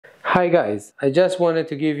Hi guys, I just wanted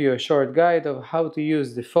to give you a short guide of how to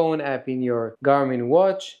use the phone app in your Garmin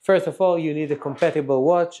watch. First of all, you need a compatible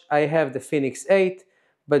watch. I have the Fenix 8,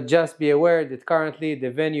 but just be aware that currently the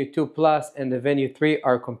Venu 2 Plus and the Venu 3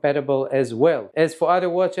 are compatible as well. As for other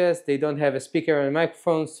watches, they don't have a speaker and a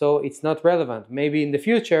microphone, so it's not relevant. Maybe in the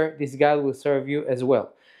future, this guide will serve you as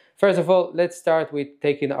well. First of all, let's start with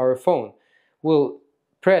taking our phone. We'll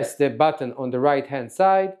press the button on the right hand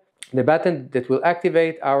side, the button that will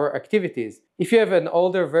activate our activities. If you have an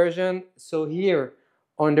older version, so here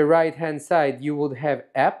on the right hand side you would have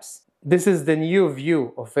apps. This is the new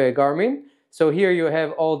view of Garmin. So here you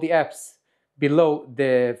have all the apps below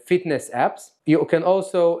the fitness apps. You can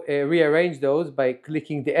also rearrange those by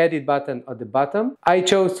clicking the edit button at the bottom. I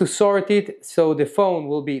chose to sort it so the phone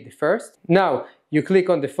will be the first. Now you click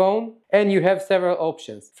on the phone and you have several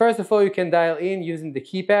options. First of all, you can dial in using the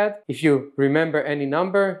keypad. If you remember any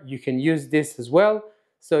number, you can use this as well.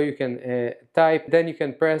 So you can type, then you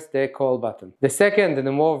can press the call button. The second and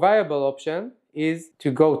the more viable option is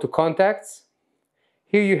to go to contacts.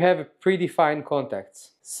 Here you have predefined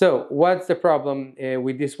contacts. So what's the problem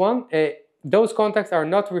with this one? Those contacts are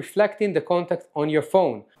not reflecting the contacts on your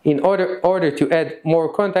phone. In order to add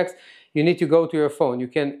more contacts, you need to go to your phone. You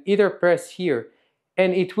can either press here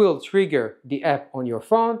and it will trigger the app on your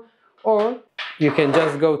phone, or you can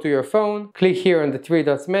just go to your phone, click here on the three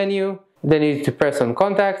dots menu, then you need to press on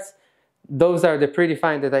contacts. Those are the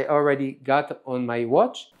predefined that I already got on my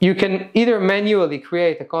watch. You can either manually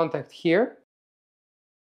create a contact here.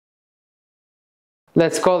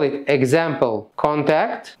 Let's call it example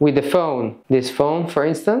contact with the phone, this phone for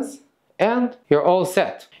instance, and you're all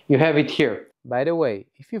set. You have it here. By the way,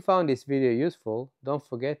 if you found this video useful, don't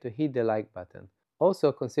forget to hit the like button.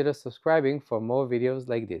 Also consider subscribing for more videos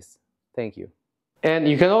like this. Thank you. And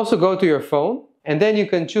you can also go to your phone and then you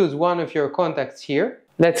can choose one of your contacts here.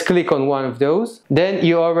 Let's click on one of those. Then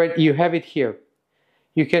you have it here.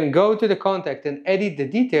 You can go to the contact and edit the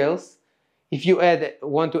details. If you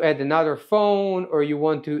want to add another phone or you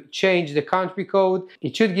want to change the country code,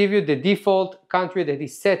 it should give you the default country that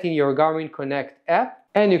is set in your Garmin Connect app.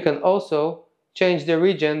 And you can also change the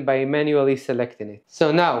region by manually selecting it.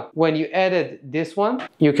 So now, when you added this one,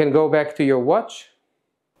 you can go back to your watch.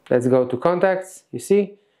 Let's go to contacts. You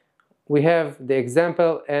see, we have the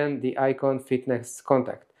example and the icon fitness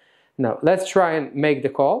contact. Now, let's try and make the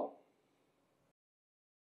call.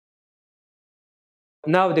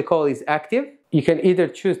 Now the call is active. You can either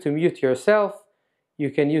choose to mute yourself, you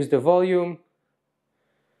can use the volume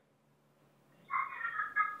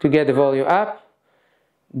to get the volume up.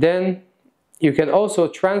 Then you can also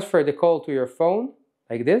transfer the call to your phone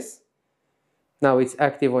like this. Now it's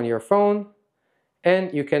active on your phone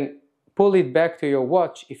and you can pull it back to your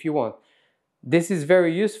watch if you want. This is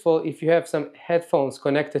very useful if you have some headphones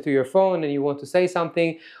connected to your phone and you want to say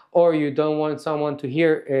something, or you don't want someone to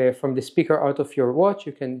hear from the speaker out of your watch.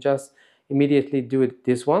 You can just immediately do it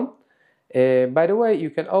this one. By the way,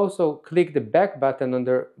 you can also click the back button on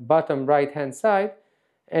the bottom right hand side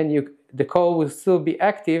and the call will still be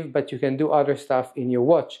active, but you can do other stuff in your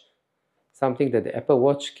watch, something that the Apple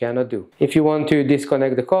Watch cannot do. If you want to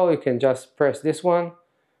disconnect the call, you can just press this one.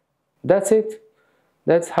 That's it.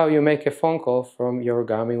 That's how you make a phone call from your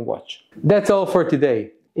Garmin watch. That's all for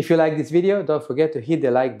today. If you like this video, don't forget to hit the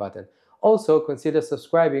like button. Also, consider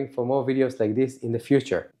subscribing for more videos like this in the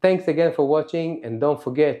future. Thanks again for watching and don't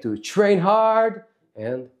forget to train hard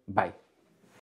and bye.